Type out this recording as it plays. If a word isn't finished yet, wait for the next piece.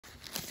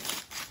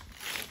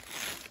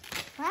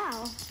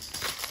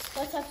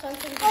Let's have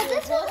something. Oh,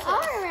 this was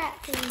our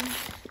wrapping.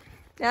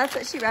 Yeah, that's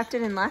what she wrapped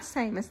it in last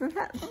time, isn't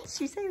that?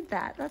 She saved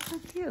that. That's so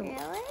cute.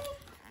 Really?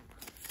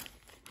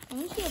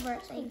 Thank you,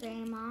 birthday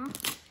grandma.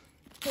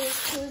 Who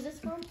is this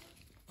from?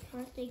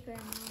 Birthday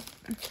grandma.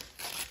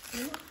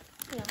 No.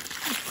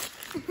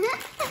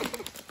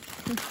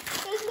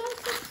 There's no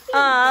such thing.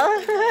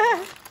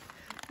 Oh.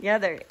 Yeah,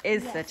 there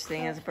is Yes, such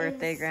thing as there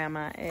birthday is.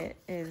 grandma. It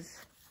is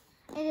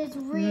It is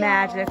real.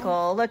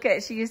 magical. Look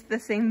at, she used the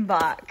same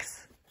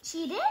box.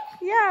 She did?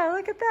 Yeah,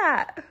 look at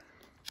that.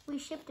 We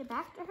shipped it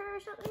back to her or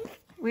something?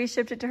 We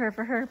shipped it to her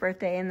for her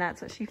birthday, and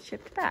that's what she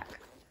shipped back.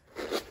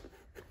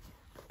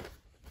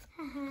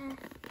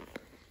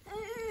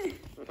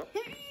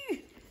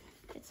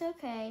 It's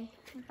okay.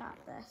 I got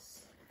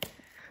this.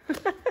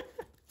 That's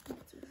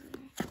easier.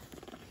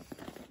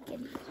 Give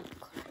me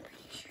popcorn, I'm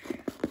pretty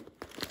sure.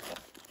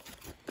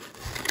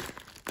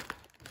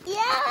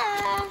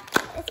 Yeah!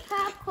 It's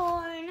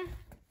popcorn.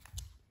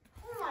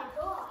 Oh my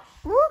gosh.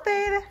 Woo,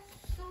 baby.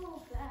 So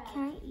bad.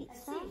 Can I eat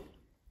some?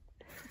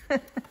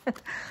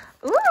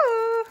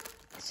 Ooh.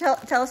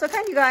 Tell us what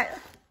kind you got.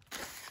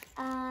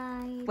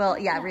 Well,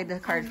 yeah, No, read the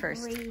card I'm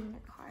first. reading the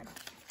card.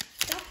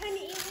 Stop trying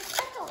to eat the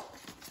pickle.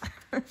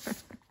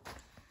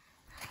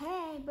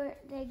 Hey,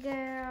 birthday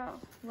girl.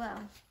 Well,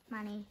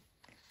 money.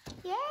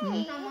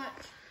 Yay! How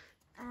much?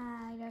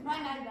 I don't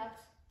Probably know. $9.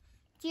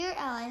 Dear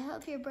Elle, I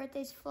hope your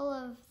birthday's full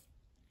of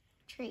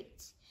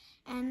treats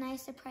and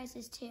nice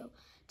surprises too.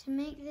 To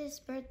make this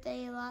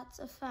birthday lots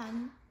of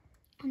fun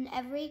in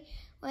every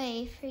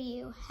way for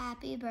you,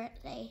 happy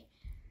birthday.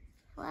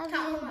 Love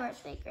Tell you, how much.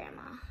 birthday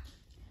grandma.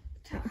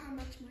 Tell how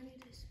much money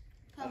it is.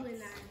 Probably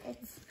 9.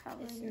 It's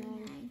probably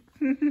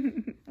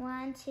 9.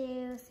 1,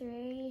 2,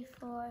 3,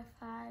 4,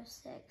 5,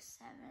 6,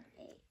 7,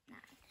 8, 9.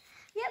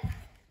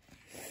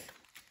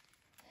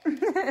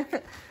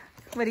 Yep.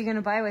 What are you going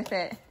to buy with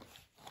it?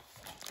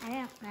 I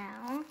don't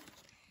know.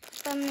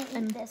 So I'm gonna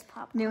eat this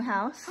popcorn. New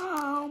house?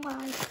 Oh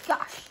my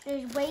gosh,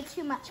 there's way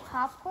too much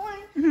popcorn.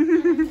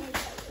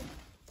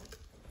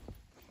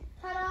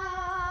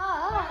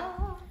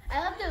 Ta-da! I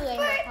love the rainbow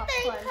Birthday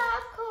popcorn.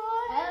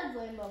 popcorn. I love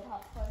rainbow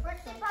popcorn.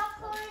 Birthday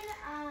popcorn.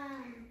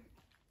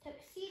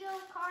 Tuxedo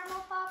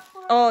caramel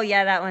popcorn. Oh,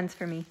 yeah, that one's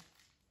for me.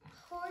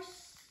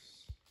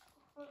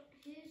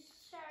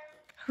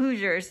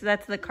 Hoosiers.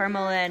 That's the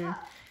caramel and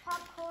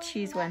popcorn,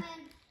 cheese one.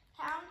 lemon,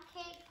 pound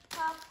cake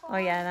popcorn. Oh,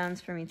 yeah, that one's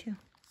for me too.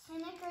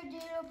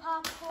 Snickerdoodle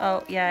popcorn.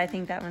 Oh, yeah, I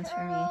think that one's for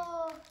me.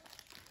 Earl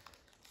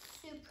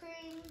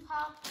Supreme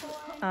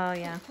popcorn. Oh,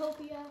 yeah.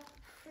 Fruitopia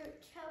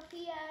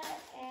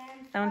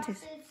and That one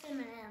tastes- frosted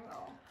cinnamon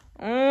roll.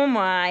 Oh,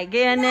 my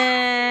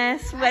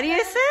goodness. What do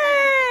you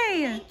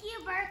say? Thank you,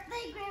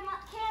 birthday grandma.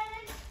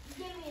 Cannon,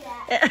 give me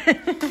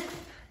that.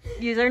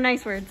 These are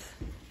nice words.